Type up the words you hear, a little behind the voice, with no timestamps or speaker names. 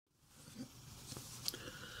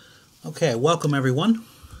Okay, welcome everyone.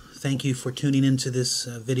 Thank you for tuning into this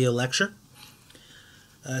video lecture.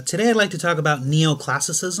 Today I'd like to talk about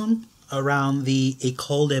neoclassicism around the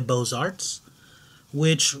École des Beaux-Arts,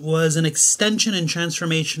 which was an extension and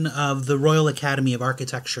transformation of the Royal Academy of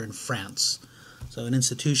Architecture in France. So an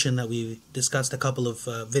institution that we discussed a couple of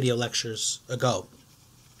video lectures ago.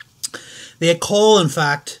 The École, in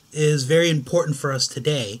fact, is very important for us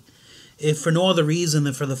today, if for no other reason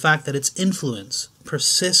than for the fact that its influence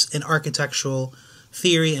persists in architectural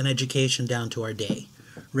theory and education down to our day,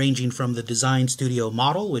 ranging from the design studio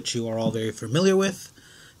model, which you are all very familiar with,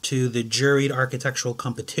 to the juried architectural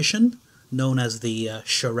competition, known as the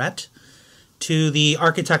charrette, to the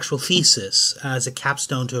architectural thesis as a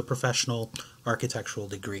capstone to a professional architectural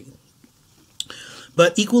degree.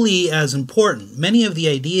 But equally as important, many of the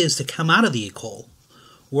ideas to come out of the École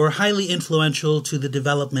were highly influential to the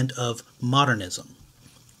development of modernism.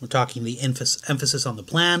 We're talking the emphasis on the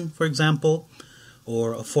plan, for example,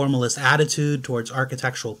 or a formalist attitude towards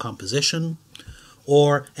architectural composition,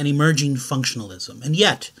 or an emerging functionalism. And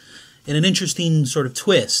yet, in an interesting sort of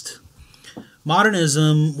twist,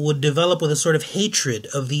 modernism would develop with a sort of hatred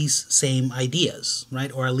of these same ideas,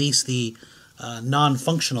 right? Or at least the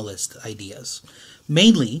non-functionalist ideas,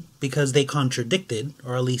 mainly because they contradicted,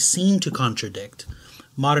 or at least seemed to contradict,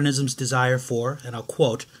 modernism's desire for, and I'll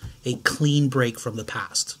quote, a clean break from the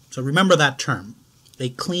past. So remember that term, a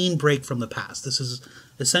clean break from the past. This is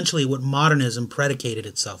essentially what modernism predicated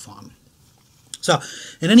itself on. So,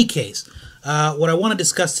 in any case, what I want to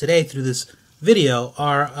discuss today through this video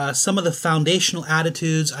are some of the foundational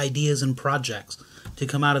attitudes, ideas, and projects to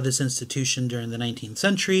come out of this institution during the 19th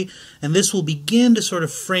century, and this will begin to sort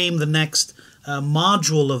of frame the next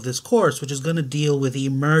module of this course, which is going to deal with the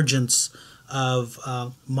emergence of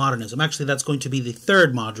modernism. Actually, that's going to be the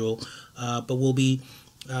third module, but we'll be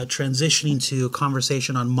transitioning to a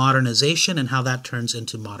conversation on modernization and how that turns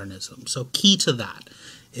into modernism. So key to that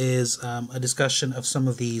is a discussion of some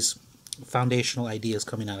of these foundational ideas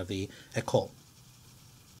coming out of the École.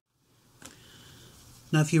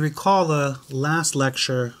 Now, if you recall the last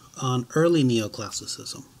lecture on early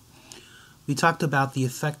neoclassicism, we talked about the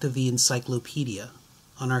effect of the encyclopedia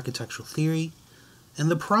on architectural theory and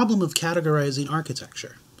the problem of categorizing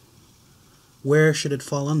architecture. Where should it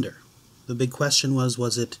fall under? The big question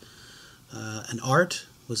was it an art?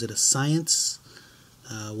 Was it a science?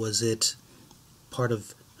 Was it part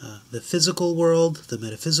of the physical world, the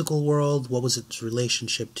metaphysical world? What was its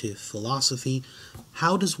relationship to philosophy?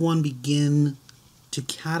 How does one begin to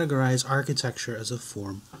categorize architecture as a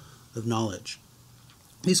form of knowledge?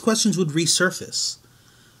 These questions would resurface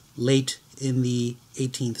late in the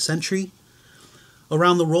 18th century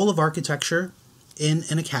around the role of architecture in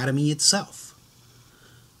an academy itself.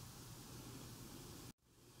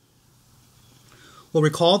 We'll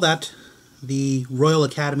recall that the Royal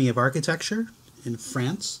Academy of Architecture in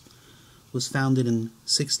France was founded in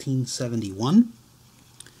 1671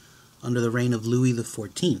 under the reign of Louis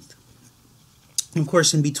XIV. And of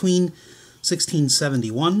course, in between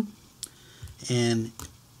 1671 and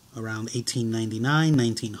around 1899,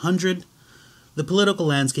 1900, the political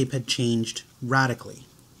landscape had changed radically.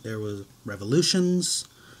 There were revolutions,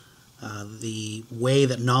 the way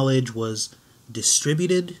that knowledge was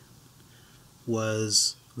distributed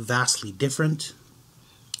was vastly different,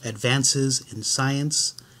 advances in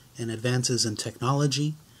science and advances in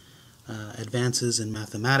technology, advances in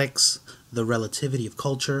mathematics, the relativity of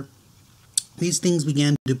culture. These things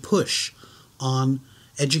began to push on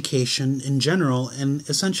education in general and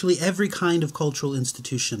essentially every kind of cultural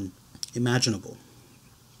institution imaginable.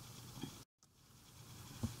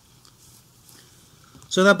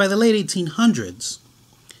 So that by the late 1800s,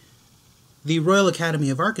 the Royal Academy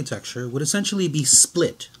of Architecture would essentially be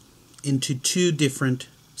split into two different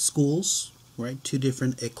schools, right? Two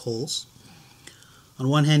different écoles. On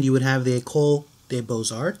one hand, you would have the École des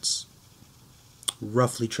Beaux-Arts,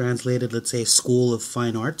 roughly translated, let's say, School of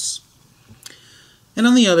Fine Arts. And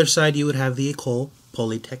on the other side, you would have the École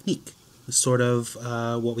Polytechnique, sort of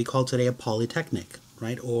what we call today a polytechnic,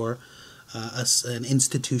 right? Or an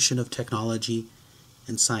institution of technology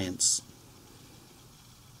and science.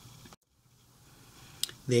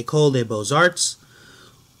 The École des Beaux-Arts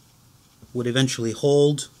would eventually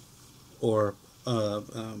hold or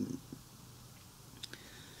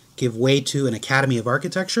give way to an Academy of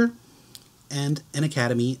Architecture and an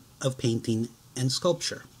Academy of Painting and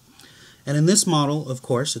Sculpture. And in this model, of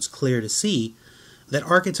course, it's clear to see that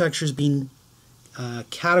architecture is being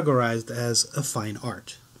categorized as a fine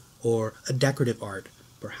art, or a decorative art,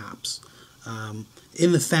 perhaps,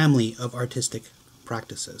 in the family of artistic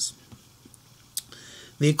practices.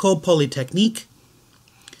 The École Polytechnique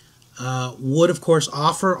would, of course,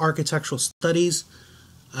 offer architectural studies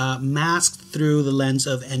masked through the lens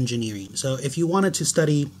of engineering. So if you wanted to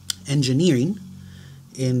study engineering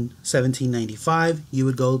in 1795, you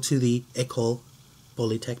would go to the École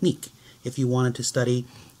Polytechnique. If you wanted to study,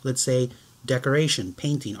 let's say, decoration,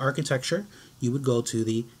 painting, architecture, you would go to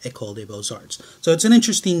the École des Beaux-Arts. So it's an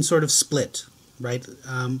interesting sort of split, right?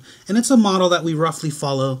 And it's a model that we roughly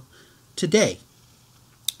follow today.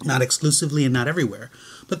 Not exclusively and not everywhere,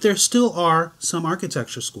 but there still are some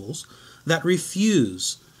architecture schools that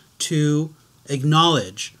refuse to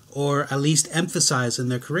acknowledge or at least emphasize in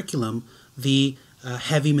their curriculum the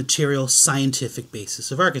heavy material scientific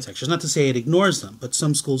basis of architecture. It's not to say it ignores them, but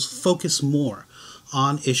some schools focus more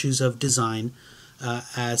on issues of design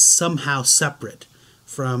as somehow separate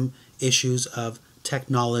from issues of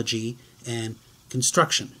technology and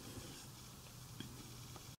construction.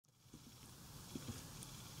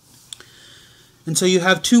 And so you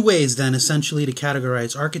have two ways then essentially to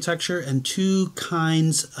categorize architecture and two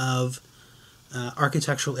kinds of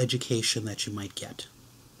architectural education that you might get.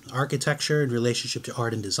 Architecture in relationship to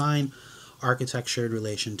art and design, architecture in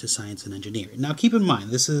relation to science and engineering. Now keep in mind,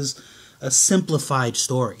 this is a simplified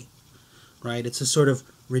story, right? It's a sort of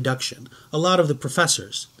reduction. A lot of the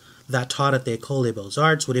professors that taught at the École des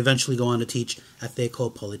Beaux-Arts would eventually go on to teach at the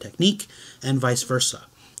École Polytechnique and vice versa.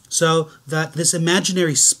 So that this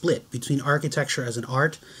imaginary split between architecture as an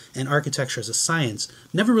art and architecture as a science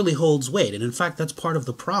never really holds weight. And in fact, that's part of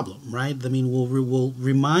the problem, right? I mean, we'll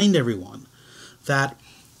remind everyone that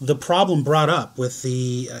the problem brought up with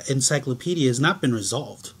the encyclopedia has not been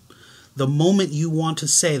resolved. The moment you want to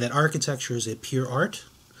say that architecture is a pure art,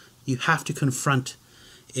 you have to confront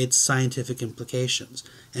its scientific implications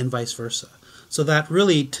and vice versa. So that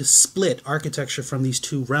really to split architecture from these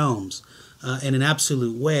two realms in an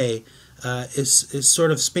absolute way is sort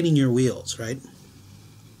of spinning your wheels, right?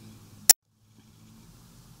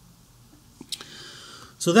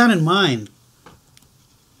 So that in mind,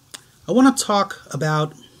 I want to talk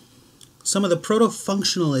about some of the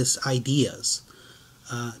proto-functionalist ideas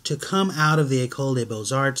to come out of the École des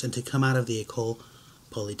Beaux-Arts and to come out of the École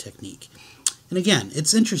Polytechnique. And again,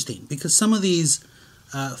 it's interesting because some of these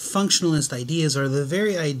functionalist ideas are the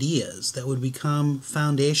very ideas that would become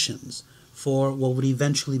foundations for what would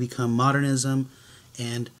eventually become modernism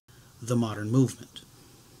and the modern movement.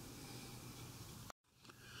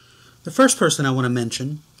 The first person I want to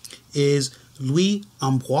mention is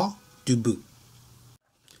Louis-Ambroise du Bout.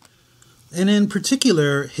 And in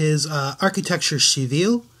particular, his Architecture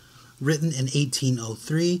Civile, written in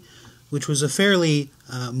 1803, which was a fairly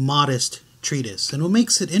modest treatise. And what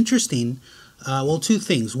makes it interesting, well, two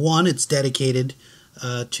things. One, it's dedicated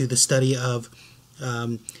to the study of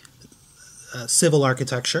civil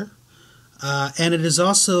architecture, and it is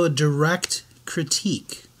also a direct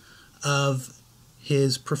critique of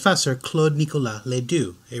his professor, Claude Nicolas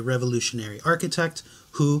Ledoux, a revolutionary architect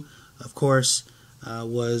who, of course,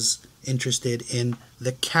 was interested in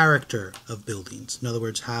the character of buildings. In other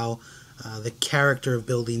words, how the character of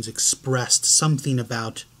buildings expressed something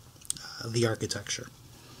about the architecture.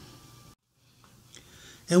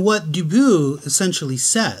 And what Du Bout essentially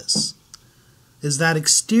says is that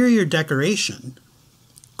exterior decoration,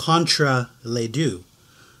 contra Ledoux,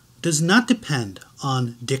 does not depend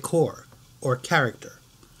on decor or character,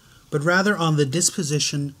 but rather on the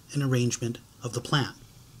disposition and arrangement of the plan.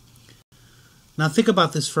 Now think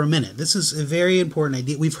about this for a minute. This is a very important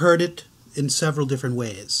idea. We've heard it in several different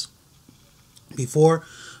ways before,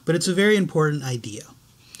 but it's a very important idea,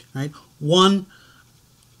 right? One,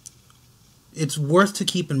 it's worth to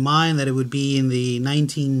keep in mind that it would be in the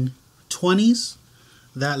 1920s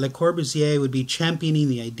that Le Corbusier would be championing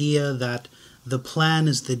the idea that the plan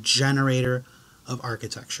is the generator of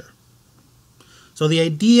architecture. So the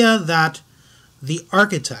idea that the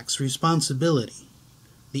architect's responsibility,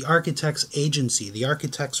 the architect's agency, the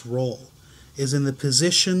architect's role is in the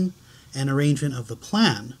position and arrangement of the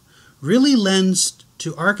plan really lends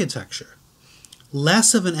to architecture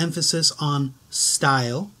less of an emphasis on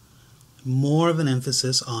style, more of an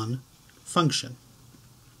emphasis on function.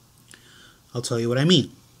 I'll tell you what I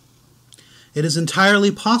mean. It is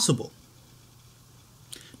entirely possible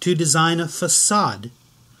to design a facade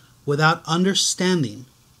without understanding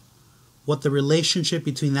what the relationship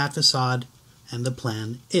between that facade and the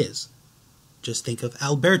plan is. Just think of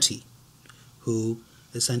Alberti, who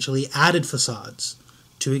essentially added facades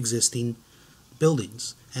to existing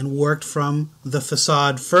buildings and worked from the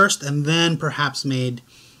facade first and then perhaps made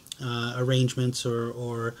arrangements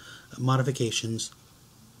or modifications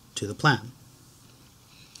to the plan.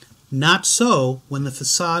 Not so when the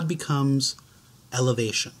facade becomes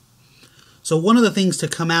elevation. So one of the things to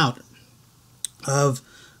come out of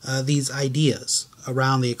these ideas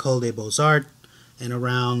around the École des Beaux-Arts and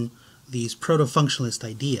around these proto-functionalist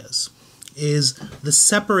ideas is the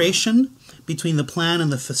separation between the plan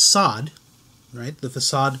and the facade, right? The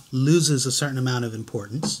facade loses a certain amount of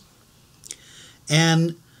importance,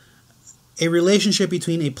 and a relationship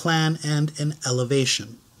between a plan and an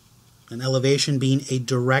elevation being a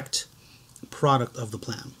direct product of the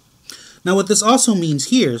plan. Now, what this also means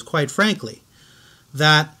here is, quite frankly,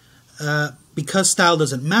 that because style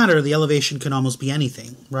doesn't matter, the elevation can almost be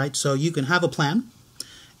anything, right? So you can have a plan,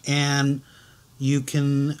 and you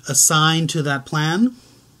can assign to that plan,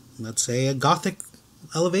 let's say, a Gothic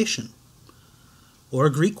elevation, or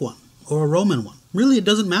a Greek one, or a Roman one. Really, it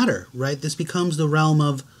doesn't matter, right? This becomes the realm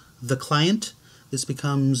of the client. This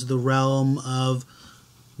becomes the realm of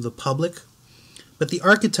the public. But the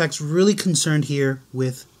architect's really concerned here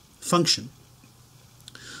with function.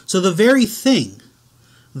 So the very thing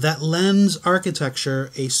that lends architecture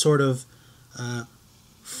a sort of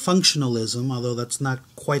functionalism, although that's not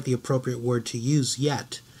quite the appropriate word to use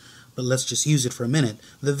yet, but let's just use it for a minute.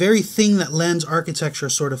 The very thing that lends architecture a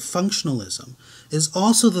sort of functionalism is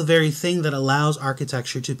also the very thing that allows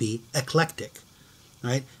architecture to be eclectic,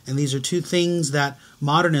 right? And these are two things that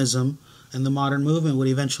modernism and the modern movement would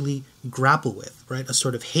eventually grapple with, right? A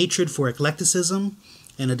sort of hatred for eclecticism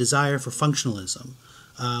and a desire for functionalism,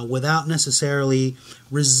 without necessarily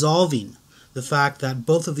resolving the fact that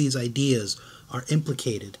both of these ideas are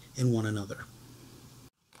implicated in one another.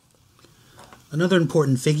 Another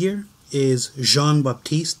important figure is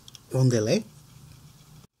Jean-Baptiste Rondelet.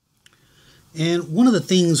 And one of the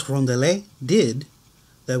things Rondelet did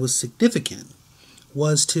that was significant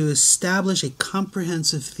was to establish a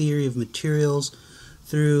comprehensive theory of materials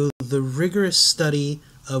through the rigorous study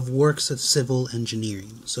of works of civil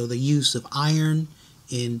engineering. So the use of iron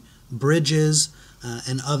in bridges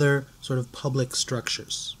and other sort of public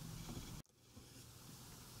structures.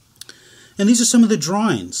 And these are some of the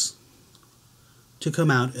drawings to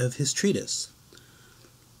come out of his treatise.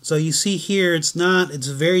 So you see here, it's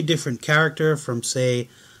a very different character from, say,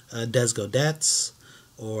 Des Godets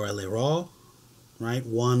or Leroy, right?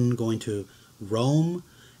 One going to Rome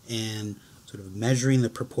and sort of measuring the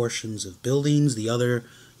proportions of buildings, the other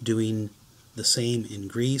doing the same in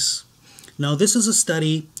Greece. Now, this is a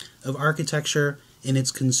study of architecture in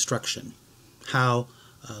its construction, how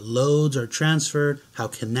loads are transferred, how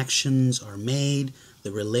connections are made,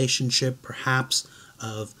 the relationship perhaps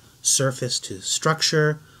of surface to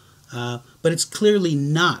structure, but it's clearly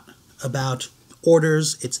not about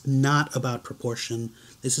orders, it's not about proportion.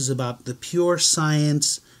 This is about the pure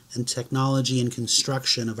science and technology and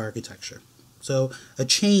construction of architecture. So a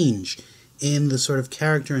change in the sort of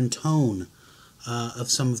character and tone of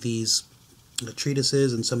some of these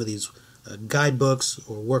treatises and some of these guidebooks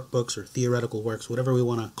or workbooks or theoretical works, whatever we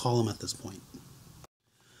want to call them at this point.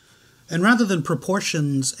 And rather than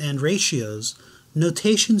proportions and ratios,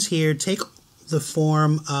 notations here take the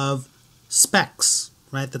form of specs,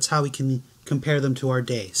 right? That's how we can compare them to our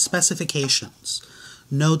day. Specifications,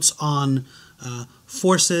 notes on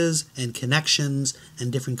forces and connections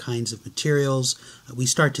and different kinds of materials. We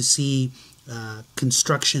start to see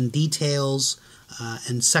construction details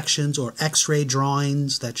and sections or X-ray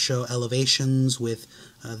drawings that show elevations with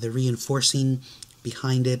the reinforcing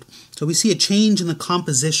behind it. So we see a change in the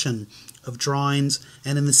composition of drawings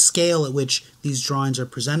and in the scale at which these drawings are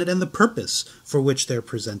presented and the purpose for which they're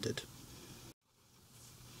presented.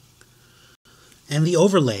 And the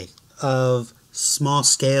overlay of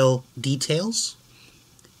small-scale details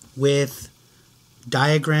with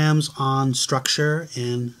diagrams on structure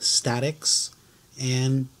and statics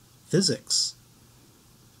and physics.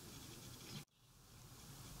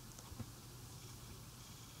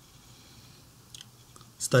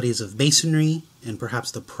 Studies of masonry and perhaps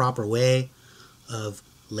the proper way of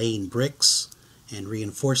laying bricks and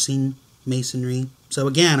reinforcing masonry. So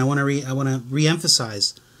again, I want to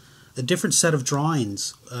re-emphasize a different set of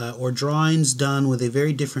drawings or drawings done with a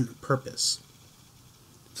very different purpose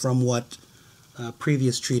from what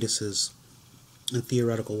previous treatises and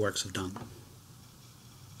theoretical works have done.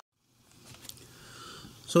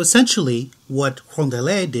 So essentially, what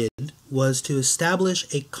Rondelet did was to establish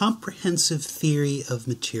a comprehensive theory of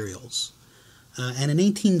materials. And in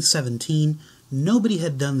 1817, nobody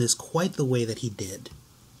had done this quite the way that he did.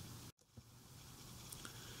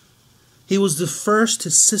 He was the first to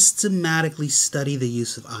systematically study the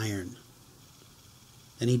use of iron.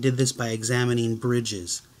 And he did this by examining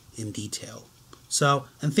bridges in detail. So,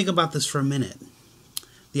 and think about this for a minute.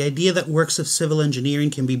 The idea that works of civil engineering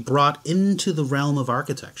can be brought into the realm of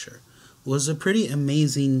architecture was a pretty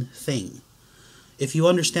amazing thing. if you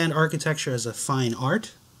understand architecture as a fine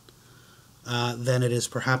art, then it is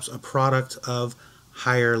perhaps a product of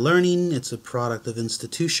higher learning, it's a product of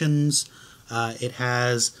institutions, it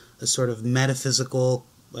has a sort of metaphysical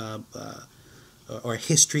or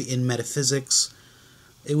history in metaphysics.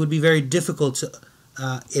 It would be very difficult to,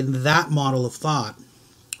 in that model of thought,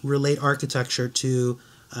 relate architecture to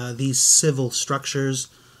these civil structures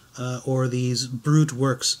or these brute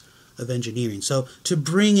works of engineering. So to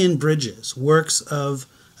bring in bridges, works of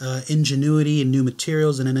ingenuity and new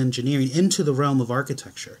materials and in engineering into the realm of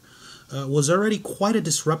architecture was already quite a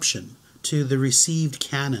disruption to the received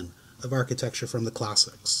canon of architecture from the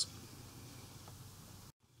classics.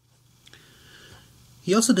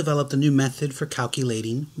 He also developed a new method for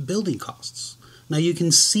calculating building costs. Now you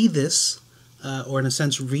can see this, or in a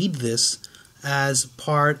sense read this, as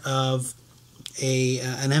part of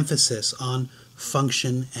an emphasis on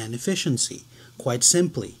function and efficiency. Quite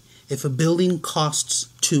simply, if a building costs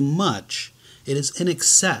too much, it is in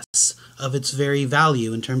excess of its very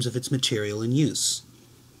value in terms of its material and use.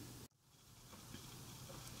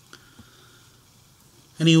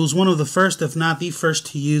 And he was one of the first, if not the first,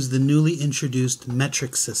 to use the newly introduced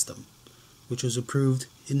metric system, which was approved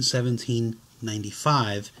in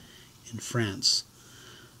 1795 in France.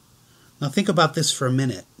 Now think about this for a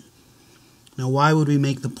minute. Now why would we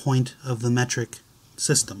make the point of the metric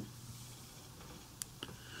system?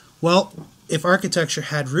 Well, if architecture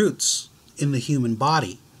had roots in the human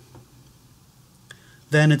body,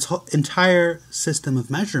 then its entire system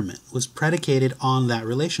of measurement was predicated on that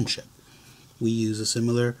relationship. We use a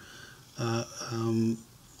similar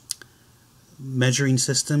measuring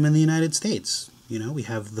system in the United States. You know, we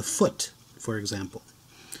have the foot, for example.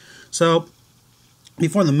 So,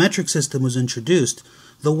 before the metric system was introduced,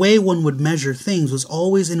 the way one would measure things was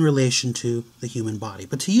always in relation to the human body.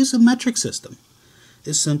 But to use a metric system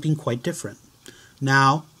is something quite different.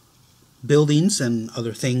 Now, buildings and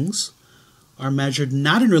other things are measured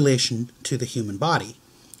not in relation to the human body,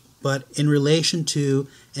 but in relation to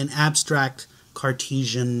an abstract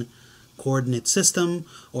Cartesian coordinate system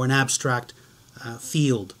or an abstract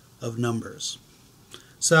field of numbers.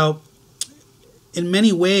 So, in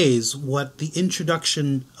many ways, what the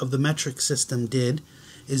introduction of the metric system did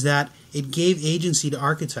is that it gave agency to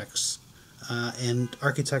architects and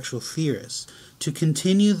architectural theorists to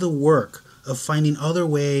continue the work of finding other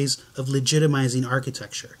ways of legitimizing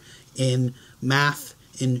architecture in math,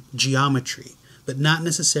 in geometry, but not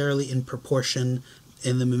necessarily in proportion,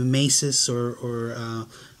 in the mimesis or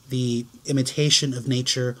the imitation of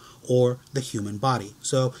nature or the human body.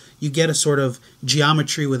 So you get a sort of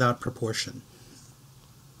geometry without proportion.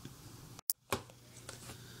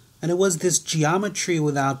 And it was this geometry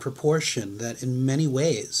without proportion that in many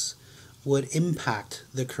ways would impact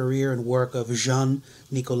the career and work of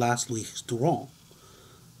Jean-Nicolas Louis Durand,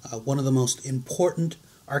 one of the most important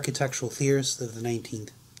architectural theorists of the 19th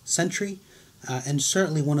century, and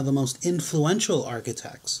certainly one of the most influential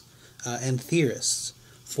architects and theorists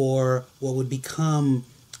for what would become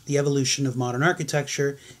the evolution of modern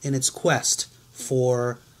architecture in its quest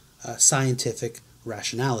for scientific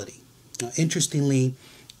rationality. Now, interestingly,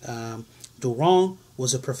 Durand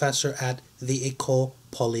was a professor at the ECOLE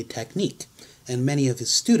Polytechnique, and many of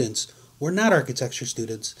his students were not architecture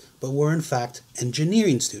students, but were in fact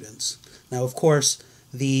engineering students. Now, of course,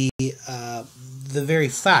 the very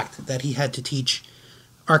fact that he had to teach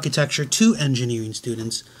architecture to engineering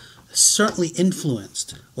students certainly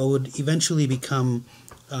influenced what would eventually become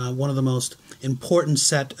one of the most important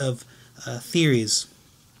set of theories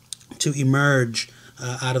to emerge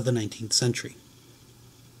out of the 19th century.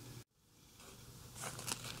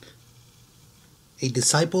 A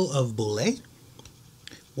disciple of BEAUX,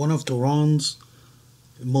 one of Durand's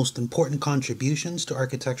most important contributions to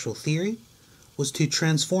architectural theory was to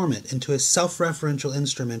transform it into a self-referential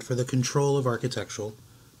instrument for the control of architectural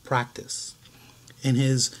practice. In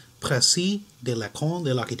his Précis de l'école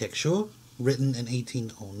de l'architecture, written in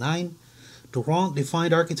 1809, Durand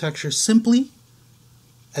defined architecture simply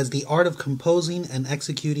as the art of composing and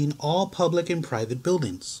executing all public and private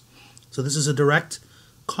buildings. So this is a direct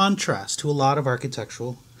contrast to a lot of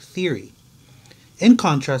architectural theory. In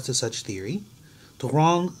contrast to such theory,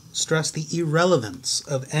 Durand stressed the irrelevance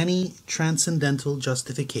of any transcendental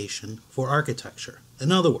justification for architecture.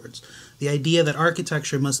 In other words, the idea that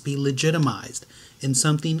architecture must be legitimized in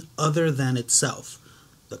something other than itself,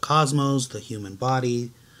 the cosmos, the human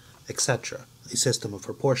body, etc., a system of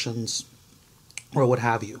proportions, or what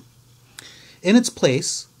have you. In its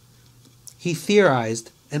place, he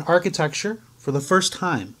theorized an architecture for the first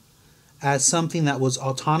time as something that was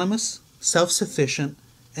autonomous, self-sufficient,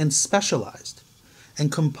 and specialized,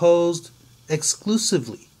 and composed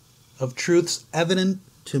exclusively of truths evident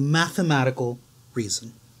to mathematical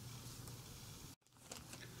reason.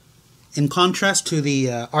 In contrast to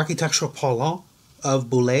the architectural parlance of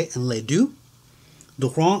Boulez and Ledoux,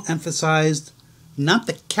 Durand emphasized not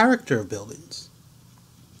the character of buildings,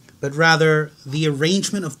 but rather the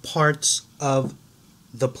arrangement of parts of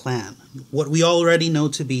the plan, what we already know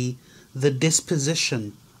to be the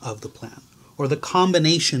disposition of the plan, or the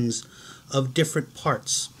combinations of different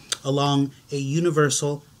parts along a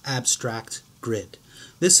universal abstract grid.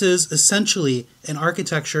 This is essentially an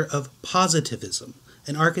architecture of positivism,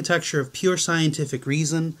 an architecture of pure scientific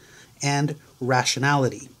reason and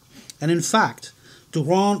rationality. And in fact,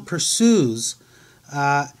 Durand pursues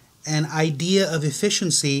an idea of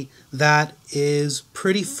efficiency that is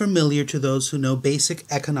pretty familiar to those who know basic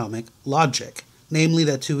economic logic, namely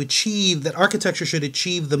that architecture should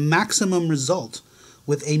achieve the maximum result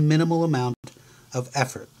with a minimal amount of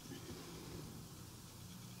effort.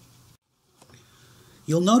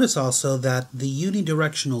 You'll notice also that the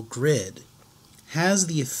unidirectional grid has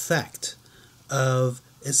the effect of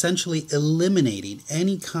essentially eliminating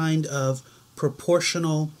any kind of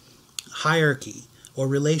proportional hierarchy or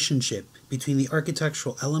relationship between the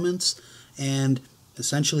architectural elements and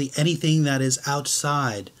essentially anything that is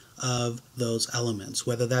outside of those elements,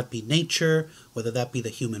 whether that be nature, whether that be the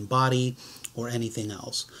human body, or anything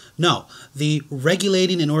else. No, the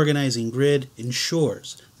regulating and organizing grid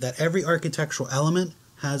ensures that every architectural element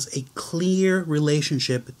has a clear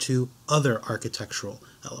relationship to other architectural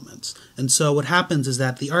elements. And so what happens is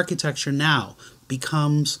that the architecture now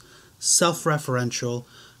becomes self-referential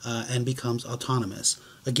and becomes autonomous.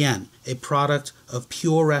 Again, a product of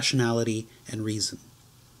pure rationality and reason.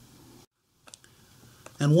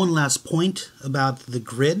 And one last point about the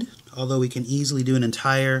grid, although we can easily do an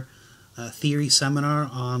entire theory seminar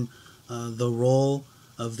on the role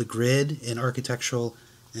of the grid in architectural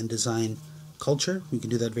and design culture. We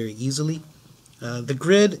can do that very easily. The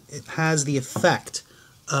grid has the effect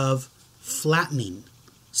of flattening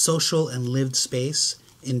social and lived space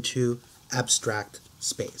into abstract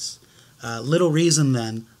space. Little reason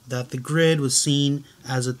then that the grid was seen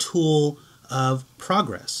as a tool of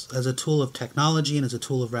progress, as a tool of technology and as a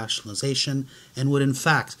tool of rationalization, and would in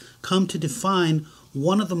fact come to define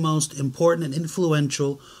one of the most important and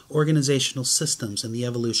influential organizational systems in the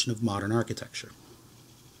evolution of modern architecture.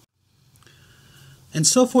 And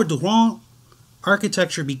so for Durand,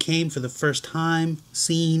 architecture became for the first time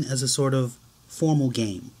seen as a sort of formal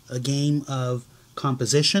game, a game of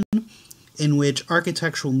composition in which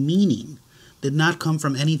architectural meaning did not come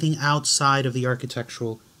from anything outside of the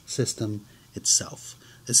architectural system itself.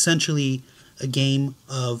 Essentially a game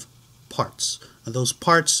of parts. Now, those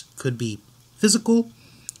parts could be physical,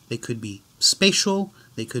 they could be spatial,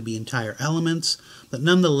 they could be entire elements, but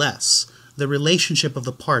nonetheless, the relationship of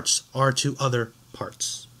the parts are to other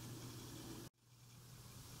parts.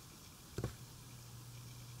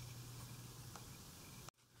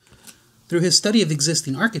 Through his study of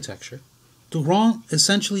existing architecture, Durand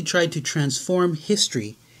essentially tried to transform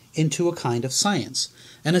history into a kind of science,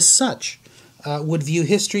 and as such would view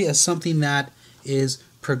history as something that is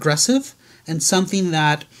progressive and something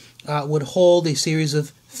that would hold a series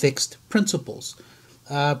of fixed principles,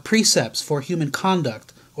 precepts for human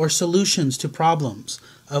conduct or solutions to problems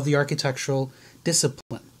of the architectural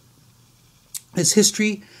discipline. His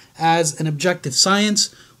history as an objective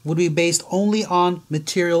science would be based only on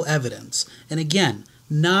material evidence, and again,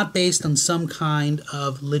 not based on some kind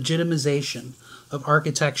of legitimization of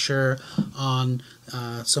architecture on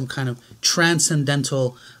some kind of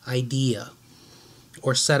transcendental idea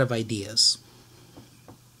or set of ideas.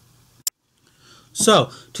 So,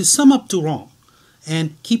 to sum up Durand,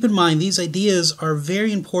 and keep in mind these ideas are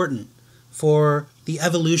very important for the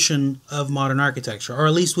evolution of modern architecture, or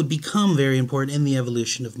at least would become very important in the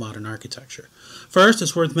evolution of modern architecture. First,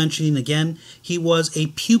 it's worth mentioning again, he was a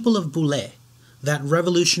pupil of Boulez, that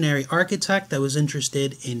revolutionary architect that was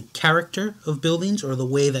interested in character of buildings or the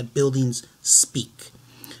way that buildings speak.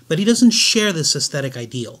 But he doesn't share this aesthetic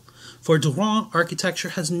ideal. For Durand, architecture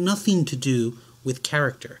has nothing to do with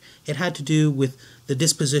character. It had to do with the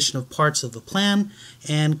disposition of parts of the plan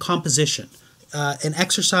and composition, an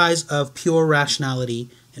exercise of pure rationality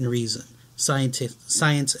and reason, science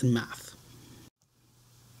and math.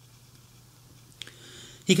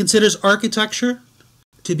 He considers architecture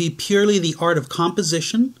to be purely the art of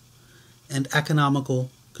composition and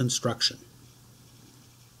economical construction.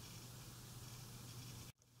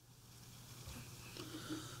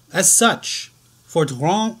 As such, for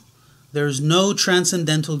Durand, there is no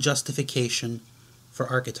transcendental justification for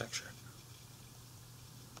architecture.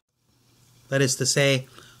 That is to say,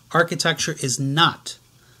 architecture is not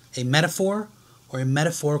a metaphor or a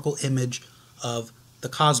metaphorical image of the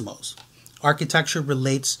cosmos. Architecture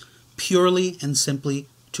relates purely and simply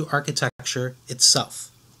to architecture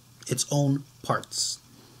itself, its own parts.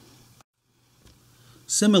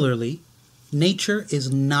 Similarly, nature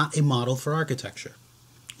is not a model for architecture.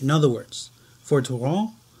 In other words, for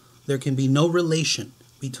Thoreau, there can be no relation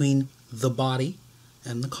between the body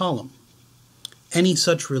and the column. Any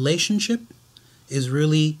such relationship is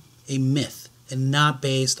really a myth and not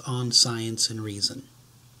based on science and reason.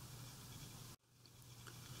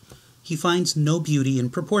 He finds no beauty in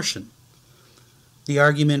proportion, the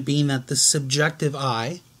argument being that the subjective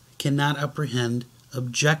eye cannot apprehend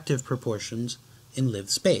objective proportions in lived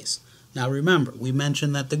space. Now remember, we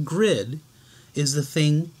mentioned that the grid is the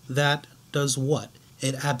thing that does what?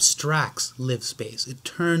 It abstracts lived space. It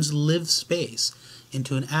turns lived space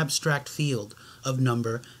into an abstract field of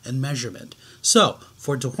number and measurement. So,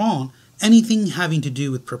 for Thoreau, anything having to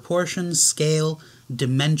do with proportion, scale,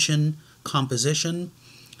 dimension, composition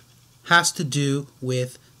has to do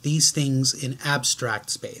with these things in abstract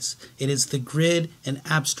space. It is the grid and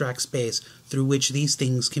abstract space through which these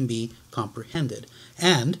things can be comprehended.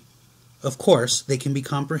 And, of course, they can be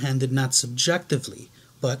comprehended not subjectively,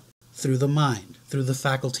 but through the mind, through the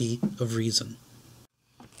faculty of reason.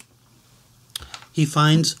 He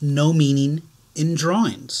finds no meaning in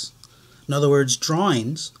drawings. In other words,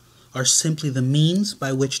 drawings are simply the means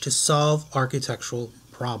by which to solve architectural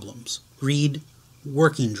problems. Read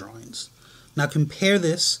working drawings. Now compare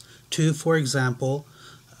this to, for example,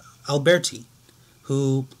 Alberti,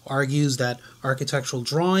 who argues that architectural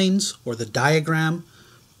drawings, or the diagram,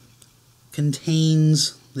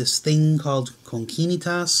 contains this thing called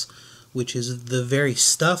concinitas, which is the very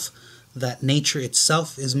stuff that nature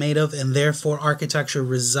itself is made of, and therefore architecture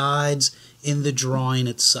resides in the drawing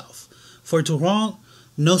itself. For Thoreau,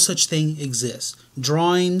 no such thing exists.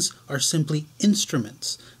 Drawings are simply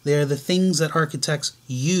instruments. They are the things that architects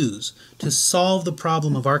use to solve the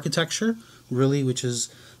problem of architecture, really, which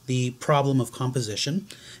is the problem of composition,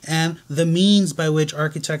 and the means by which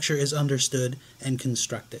architecture is understood and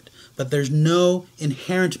constructed. But there's no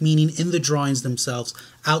inherent meaning in the drawings themselves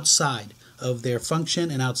outside of their function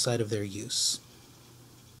and outside of their use.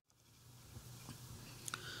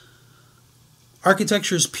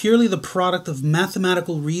 Architecture is purely the product of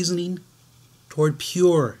mathematical reasoning toward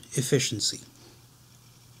pure efficiency.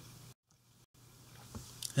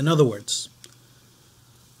 In other words,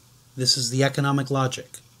 this is the economic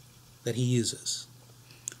logic that he uses.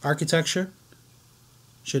 Architecture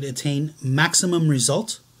should attain maximum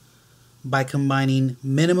result by combining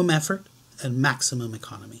minimum effort and maximum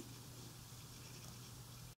economy.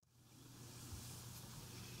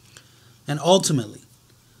 And ultimately,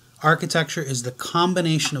 architecture is the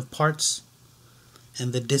combination of parts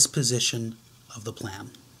and the disposition of the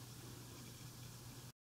plan.